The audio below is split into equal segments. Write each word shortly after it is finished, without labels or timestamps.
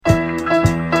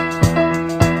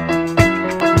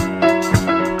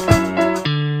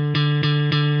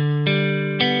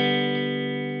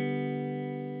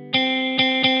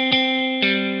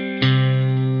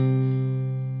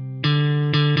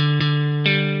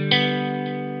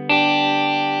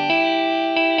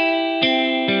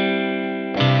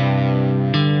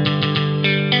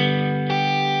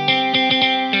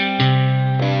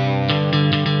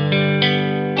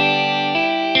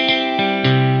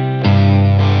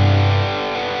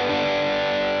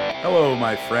Hello,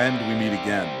 my friend. We meet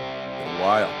again. In a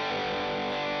while.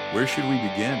 Where should we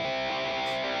begin?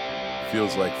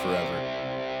 Feels like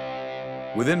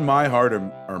forever. Within my heart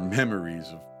are memories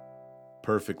of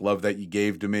perfect love that you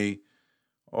gave to me.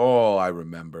 Oh, I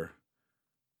remember.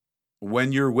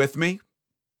 When you're with me,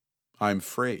 I'm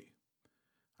free.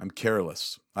 I'm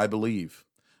careless. I believe.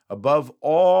 Above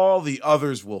all the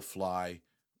others will fly,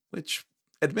 which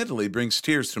admittedly brings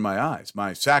tears to my eyes,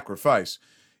 my sacrifice.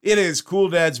 It is Cool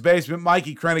Dad's Basement.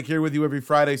 Mikey Krennick here with you every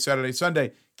Friday, Saturday,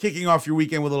 Sunday, kicking off your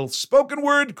weekend with a little spoken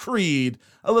word creed,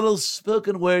 a little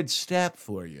spoken word step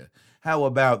for you. How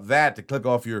about that to click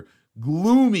off your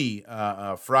gloomy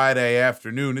Friday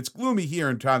afternoon? It's gloomy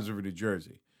here in Toms River, New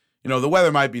Jersey. You know, the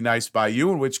weather might be nice by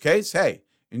you, in which case, hey,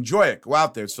 enjoy it. Go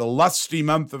out there. It's the lusty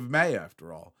month of May,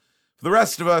 after all. For the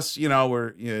rest of us,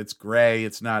 it's gray.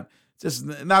 It's just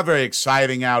not very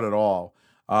exciting out at all.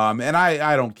 And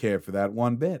I don't care for that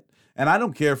one bit. And I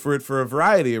don't care for it for a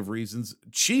variety of reasons.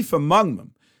 Chief among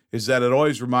them is that it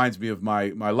always reminds me of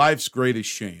my life's greatest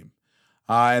shame.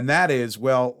 And that is,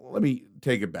 well, let me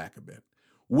take it back a bit.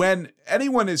 When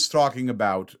anyone is talking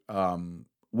about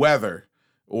weather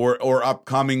or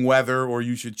upcoming weather, or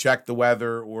you should check the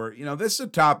weather, or, this is a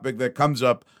topic that comes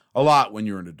up a lot when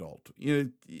you're an adult.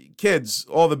 Kids,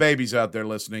 all the babies out there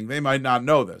listening, they might not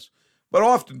know this. But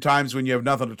oftentimes when you have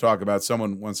nothing to talk about,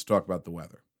 someone wants to talk about the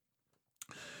weather.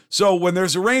 So when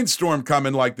there's a rainstorm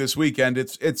coming like this weekend,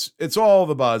 it's all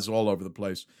the buzz all over the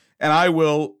place. And I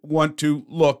will want to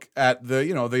look at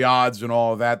the odds and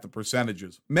all of that, the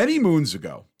percentages. Many moons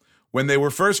ago, when they were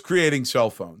first creating cell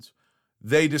phones,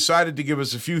 they decided to give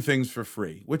us a few things for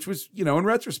free, which was, in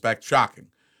retrospect, shocking.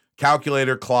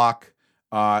 Calculator, clock,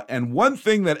 and one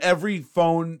thing that every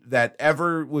phone that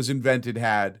ever was invented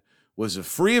had was a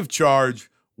free of charge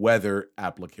weather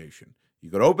application. You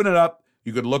could open it up,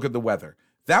 you could look at the weather.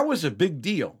 That was a big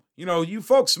deal. You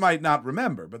folks might not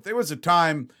remember, but there was a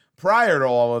time prior to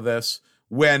all of this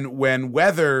when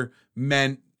weather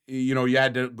meant, you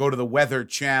had to go to the weather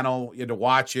channel, you had to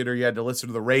watch it, or you had to listen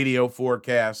to the radio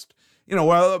forecast.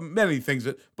 Many things,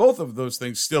 both of those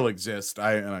things still exist.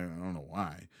 I don't know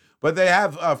why, but they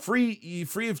have a free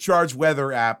of charge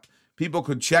weather app. People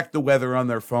could check the weather on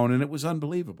their phone, and it was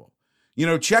unbelievable.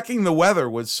 Checking the weather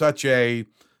was such a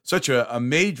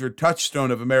major touchstone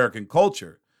of American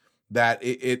culture that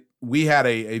we had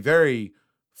a very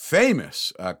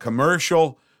famous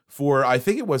commercial for, I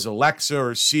think it was Alexa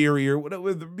or Siri or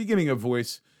whatever, the beginning of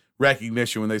voice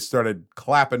recognition, when they started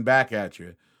clapping back at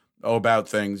you about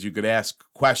things. You could ask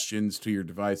questions to your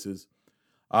devices.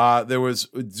 There was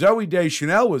Zooey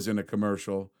Deschanel was in a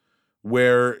commercial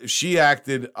where she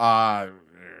acted.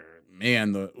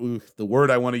 The word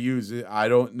I want to use, I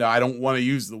don't want to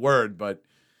use the word, but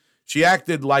she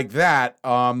acted like that,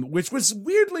 which was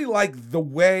weirdly like the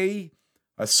way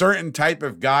a certain type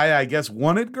of guy, I guess,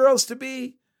 wanted girls to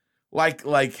be,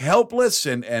 like helpless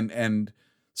and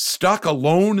stuck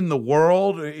alone in the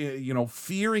world,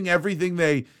 fearing everything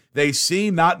they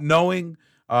see, not knowing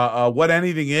what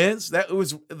anything is. That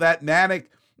was that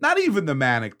manic, not even the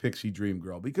manic pixie dream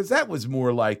girl, because that was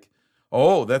more like,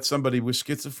 oh, that's somebody with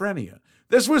schizophrenia.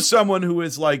 This was someone who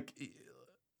is like,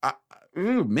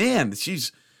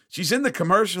 she's in the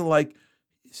commercial like,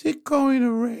 is it going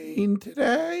to rain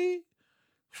today?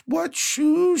 What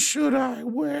shoes should I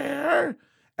wear?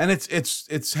 And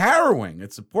it's harrowing.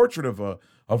 It's a portrait of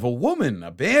a woman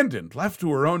abandoned, left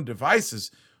to her own devices,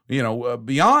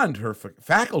 beyond her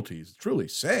faculties. Truly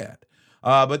sad.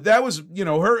 But that was,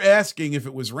 her asking if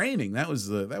it was raining. That was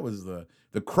the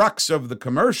crux of the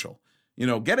commercial.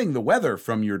 Getting the weather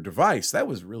from your device, that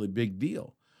was a really big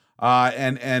deal.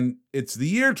 And it's the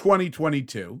year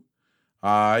 2022.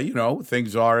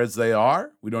 Things are as they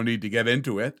are. We don't need to get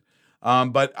into it.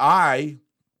 But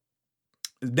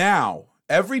now,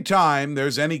 every time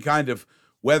there's any kind of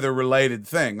weather-related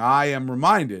thing, I am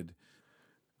reminded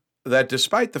that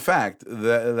despite the fact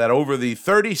that over the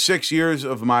 36 years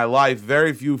of my life,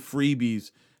 very few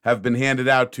freebies have been handed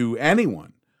out to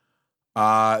anyone.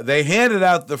 They handed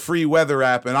out the free weather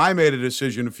app, and I made a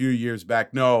decision a few years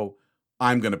back. No,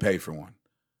 I'm going to pay for one,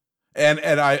 and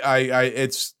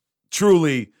it's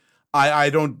truly, I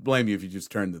don't blame you if you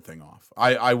just turned the thing off.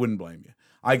 I wouldn't blame you.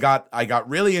 I got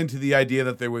really into the idea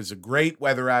that there was a great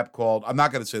weather app called, I'm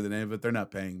not going to say the name of it. They're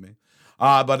not paying me.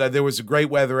 But there was a great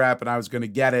weather app, and I was going to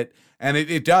get it, and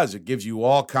it does. It gives you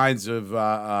all kinds of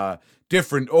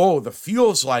different, the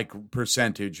feels like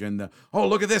percentage, and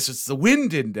look at this, it's the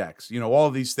wind index,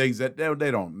 all these things that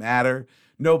they don't matter.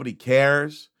 Nobody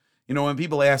cares. When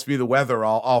people ask me the weather,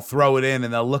 I'll throw it in,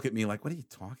 and they'll look at me like, what are you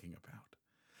talking about?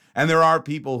 And there are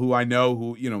people who I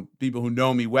know people who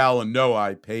know me well and know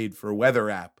I paid for a weather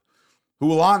app who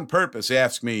will on purpose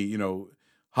ask me,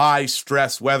 high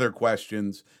stress weather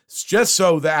questions just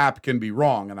so the app can be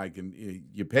wrong and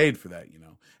you paid for that,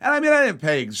 And I mean, I didn't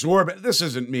pay exorbitant. This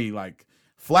isn't me like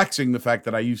flexing the fact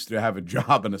that I used to have a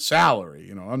job and a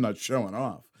salary. I'm not showing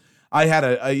off. I had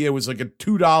it was like a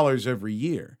 $2 every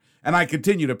year, and I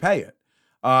continue to pay it.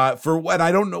 For what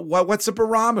I don't know, what's the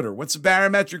barometer? What's the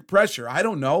barometric pressure? I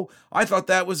don't know. I thought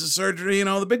that was a surgery,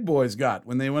 the big boys got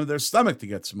when they wanted their stomach to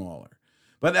get smaller.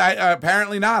 But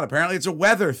apparently not. Apparently it's a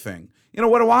weather thing.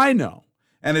 What do I know?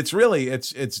 And it's really,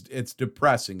 it's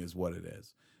depressing is what it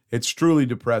is. It's truly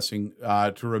depressing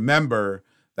to remember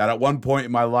that at one point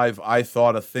in my life, I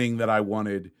thought a thing that I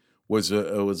wanted was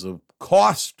a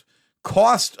cost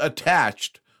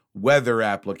attached weather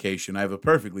application. I have a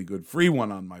perfectly good free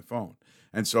one on my phone.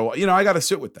 And so, I got to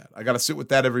sit with that. I got to sit with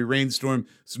that every rainstorm,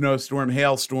 snowstorm,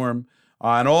 hailstorm,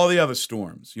 and all the other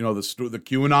storms. The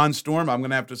QAnon storm, I'm going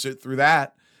to have to sit through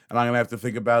that. And I'm going to have to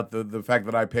think about the fact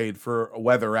that I paid for a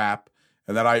weather app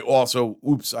and that I also,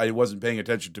 I wasn't paying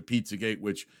attention to Pizzagate,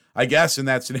 which I guess in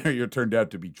that scenario turned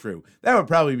out to be true. That would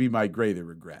probably be my greater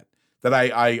regret, that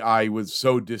I was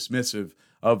so dismissive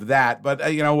of that.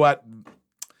 But you know what?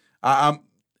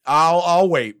 I'll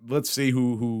wait. Let's see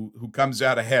who comes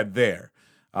out ahead there.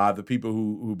 The people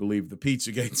who believe the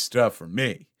Pizzagate stuff or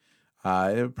me.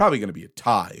 It's probably going to be a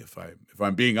tie if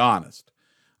I'm being honest.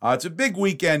 It's a big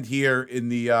weekend here in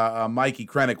the Mikey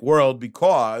Krennick world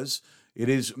because it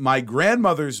is my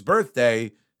grandmother's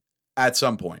birthday at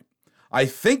some point. I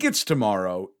think it's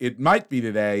tomorrow. It might be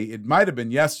today. It might have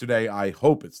been yesterday. I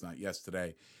hope it's not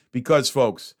yesterday because,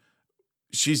 folks,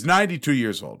 she's 92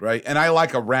 years old, right? And I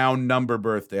like a round number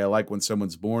birthday. I like when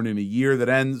someone's born in a year that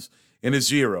ends in a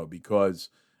 0 because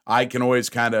I can always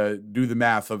kind of do the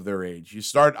math of their age.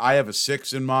 I have a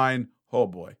 6 in mine. Oh,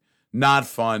 boy. Not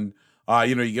fun.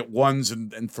 You get 1s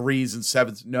and 3s and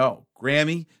 7s. No.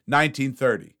 Grammie,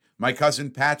 1930. My cousin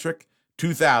Patrick,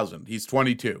 2000. He's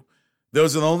 22.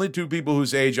 Those are the only two people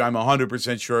whose age I'm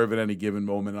 100% sure of at any given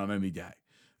moment on any day.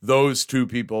 Those two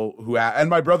people and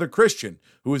my brother Christian,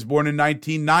 who was born in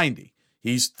 1990.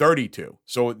 He's 32.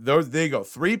 So there you go.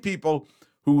 3 people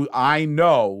who I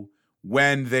know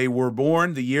when they were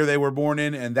born, the year they were born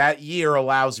in, and that year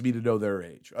allows me to know their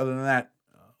age. Other than that,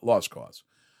 lost cause.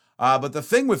 But the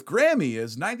thing with Grammie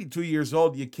is 92 years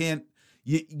old, you can't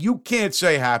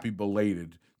say happy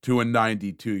belated to a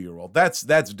 92-year-old. That's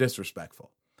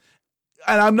disrespectful.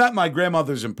 And my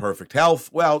grandmother's in perfect health.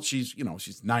 Well, she's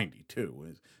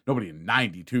 92. Nobody in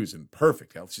 92 is in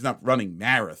perfect health. She's not running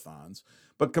marathons.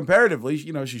 But comparatively,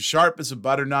 she's sharp as a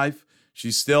butter knife.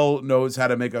 She still knows how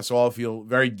to make us all feel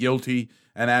very guilty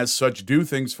and as such do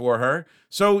things for her.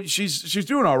 So she's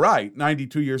doing all right,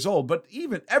 92 years old. But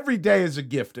even every day is a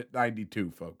gift at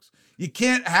 92, folks. You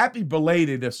can't, happy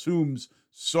belated assumes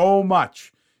so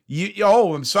much.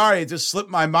 I'm sorry, it just slipped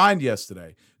my mind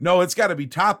yesterday. No, it's got to be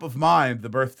top of mind, the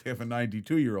birthday of a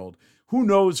 92-year-old. Who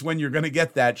knows when you're going to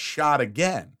get that shot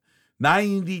again?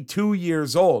 92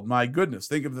 years old, my goodness.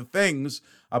 Think of the things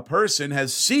a person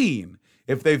has seen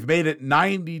if they've made it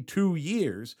 92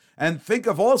 years. And think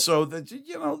of also that,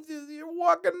 you're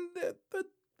walking,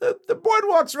 the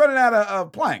boardwalk's running out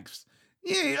of planks.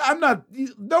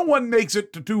 No one makes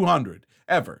it to 200,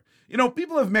 ever.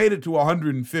 People have made it to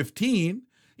 115.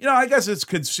 I guess it's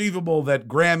conceivable that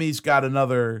Grammie's got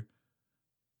another.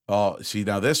 Oh, see,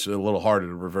 now this is a little harder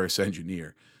to reverse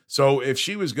engineer. So if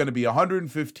she was going to be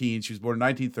 115, she was born in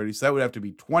 1930, so that would have to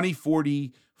be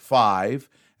 2045,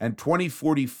 and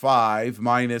 2045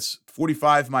 minus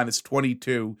 45 minus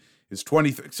 22 is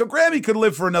 23. So Grammie could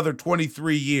live for another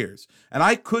 23 years, and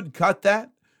I could cut that,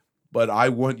 but I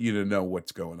want you to know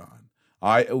what's going on.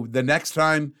 The next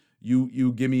time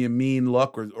you give me a mean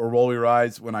look or roll your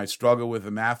eyes when I struggle with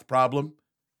a math problem,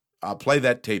 I'll play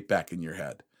that tape back in your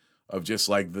head of just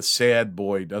like the sad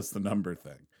boy does the number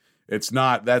thing. It's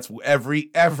not, that's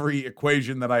every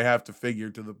equation that I have to figure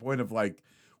to the point of like,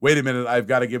 wait a minute, I've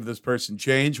got to give this person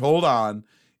change. Hold on.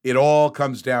 It all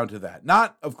comes down to that.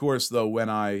 Not, of course, though, when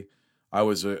I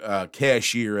was a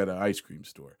cashier at an ice cream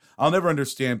store. I'll never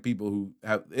understand people who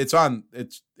have, it's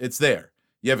there.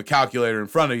 You have a calculator in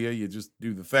front of you. You just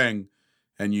do the thing,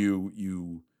 and I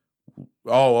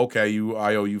owe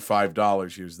you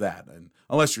 $5. Here's that. And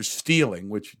unless you're stealing,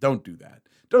 which don't do that.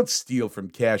 Don't steal from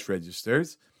cash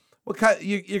registers.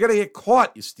 You're gonna get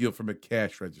caught. You steal from a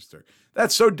cash register.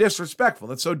 That's so disrespectful.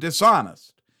 That's so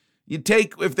dishonest.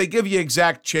 If they give you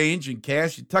exact change in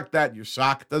cash, you tuck that in your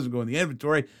sock. It doesn't go in the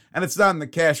inventory, and it's not in the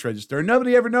cash register.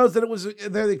 Nobody ever knows that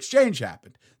the exchange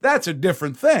happened. That's a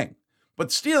different thing.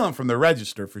 but stealing from the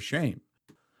register, for shame.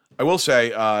 I will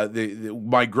say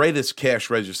my greatest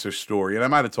cash register story, and I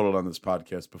might have told it on this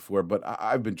podcast before, but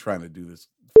I've been trying to do this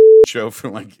show for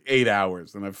like 8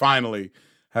 hours, and I finally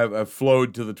have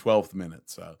flowed to the 12th minute.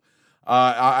 So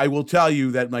I will tell you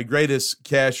that my greatest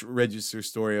cash register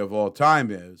story of all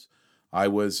time is I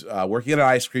was working at an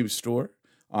ice cream store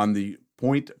on the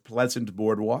Point Pleasant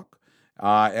Boardwalk,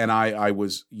 and I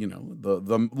was,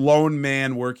 the lone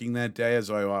man working that day, as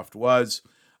I oft was.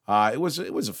 It was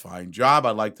a fine job.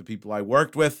 I liked the people I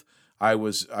worked with. I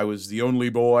was the only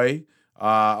boy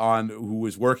who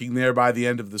was working there by the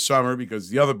end of the summer because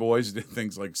the other boys did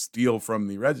things like steal from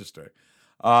the register.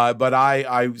 But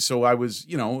I was,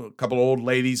 a couple of old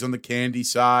ladies on the candy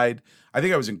side. I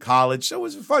think I was in college, so it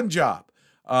was a fun job.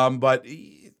 But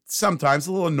sometimes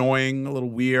a little annoying, a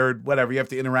little weird, whatever. You have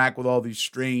to interact with all these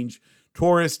strange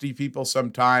touristy people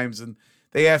sometimes, and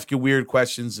they ask you weird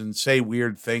questions and say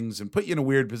weird things and put you in a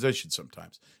weird position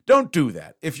sometimes. Don't do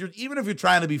that. Even if you're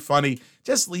trying to be funny,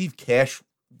 just leave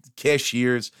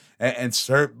cashiers and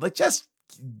serve. Just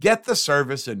get the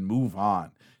service and move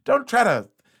on. Don't try to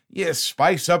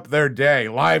spice up their day,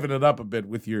 liven it up a bit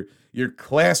with your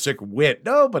classic wit.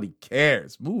 Nobody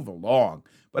cares. Move along.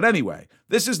 But anyway,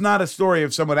 this is not a story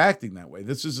of someone acting that way.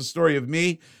 This is a story of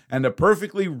me and a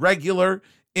perfectly regular,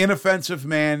 inoffensive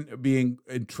man being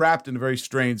entrapped in a very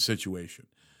strange situation.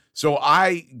 So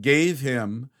I gave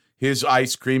him his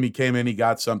ice cream. He came in, he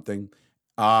got something.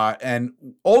 And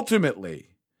ultimately,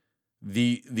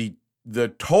 the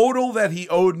total that he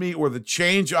owed me or the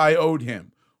change I owed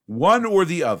him, one or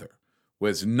the other,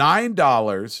 was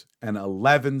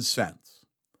 $9.11.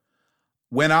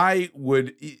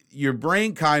 Your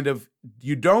brain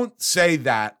you don't say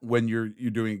that when you're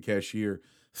doing a cashier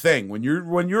thing. When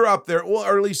you're up there, well,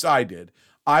 or at least I did.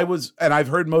 And I've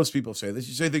heard most people say this.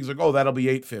 You say things like, "Oh, that'll be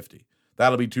 $8.50.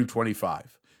 That'll be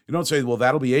 $2.25." You don't say, "Well,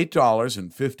 that'll be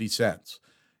 $8.50."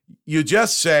 You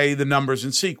just say the numbers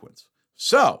in sequence.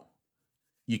 So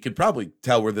you could probably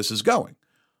tell where this is going.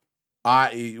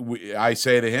 I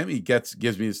say to him, he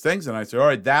gives me his things, and I say, "All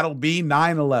right, that'll be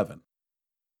 $9.11."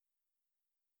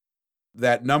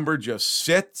 That number just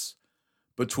sits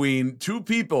between two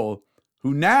people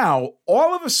who now,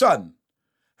 all of a sudden,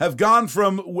 have gone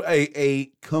from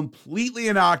a completely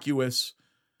innocuous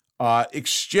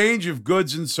exchange of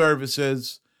goods and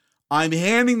services. I'm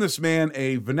handing this man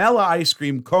a vanilla ice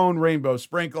cream cone, rainbow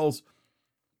sprinkles.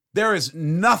 There is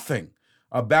nothing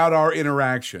about our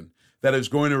interaction that is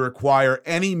going to require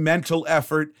any mental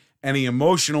effort, any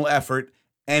emotional effort,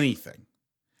 anything.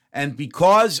 And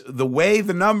because the way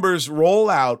the numbers roll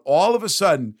out, all of a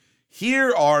sudden,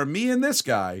 here are me and this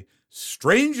guy,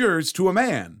 strangers to a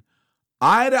man,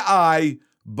 eye to eye,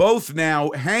 both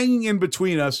now hanging in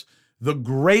between us, the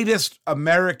greatest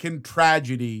American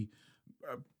tragedy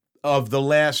of the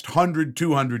last 100,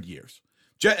 200 years.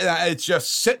 It's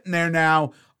just sitting there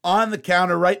now on the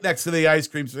counter right next to the ice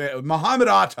cream. Muhammad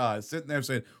Atta is sitting there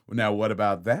saying, "Well, now what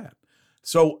about that?"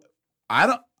 So I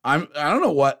don't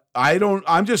know what,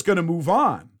 I'm just going to move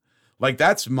on. Like,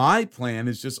 that's my plan,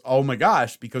 is just, oh my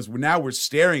gosh, because we're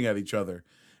staring at each other.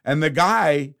 And the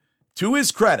guy, to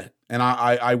his credit, and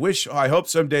I hope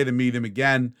someday to meet him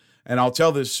again, and I'll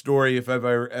tell this story if I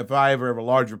ever have a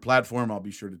larger platform, I'll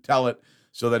be sure to tell it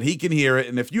so that he can hear it.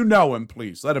 And if you know him,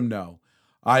 please let him know.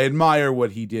 I admire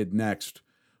what he did next,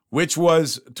 which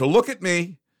was to look at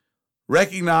me,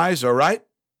 recognize, all right,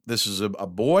 this is a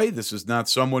boy. This is not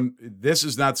someone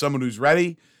who's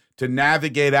ready to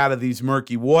navigate out of these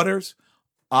murky waters.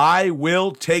 I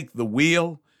will take the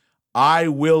wheel. I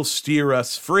will steer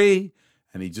us free.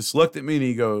 And he just looked at me and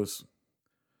he goes,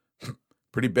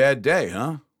 "Pretty bad day,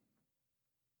 huh?"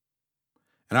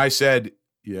 And I said,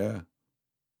 "Yeah."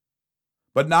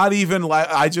 But not even like,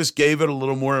 I just gave it a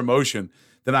little more emotion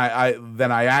than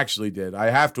I actually did. I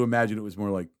have to imagine it was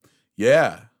more like,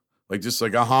 "Yeah," like just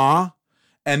like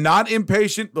and not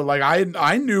impatient, but like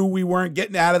I knew we weren't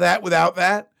getting out of that without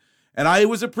that. And I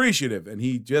was appreciative. And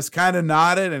he just kind of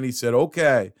nodded and he said,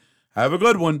 "Okay, have a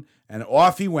good one." And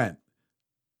off he went.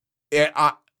 It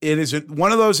is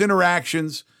one of those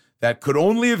interactions that could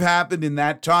only have happened in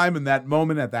that time, in that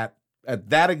moment, at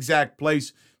that exact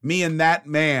place. Me and that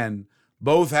man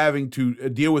both having to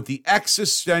deal with the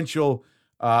existential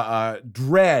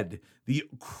dread, the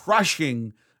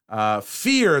crushing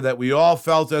fear that we all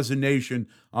felt as a nation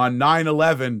on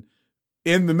 9/11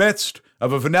 in the midst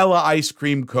of a vanilla ice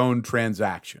cream cone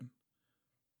transaction.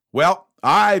 Well,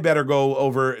 I better go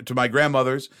over to my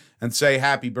grandmother's and say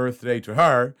happy birthday to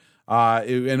her.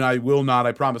 And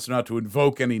I promise not to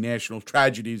invoke any national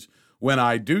tragedies when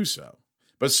I do so.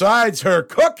 Besides her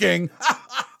cooking,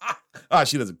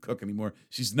 She doesn't cook anymore.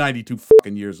 She's 92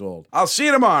 fucking years old. I'll see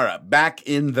you tomorrow, back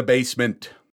in the basement.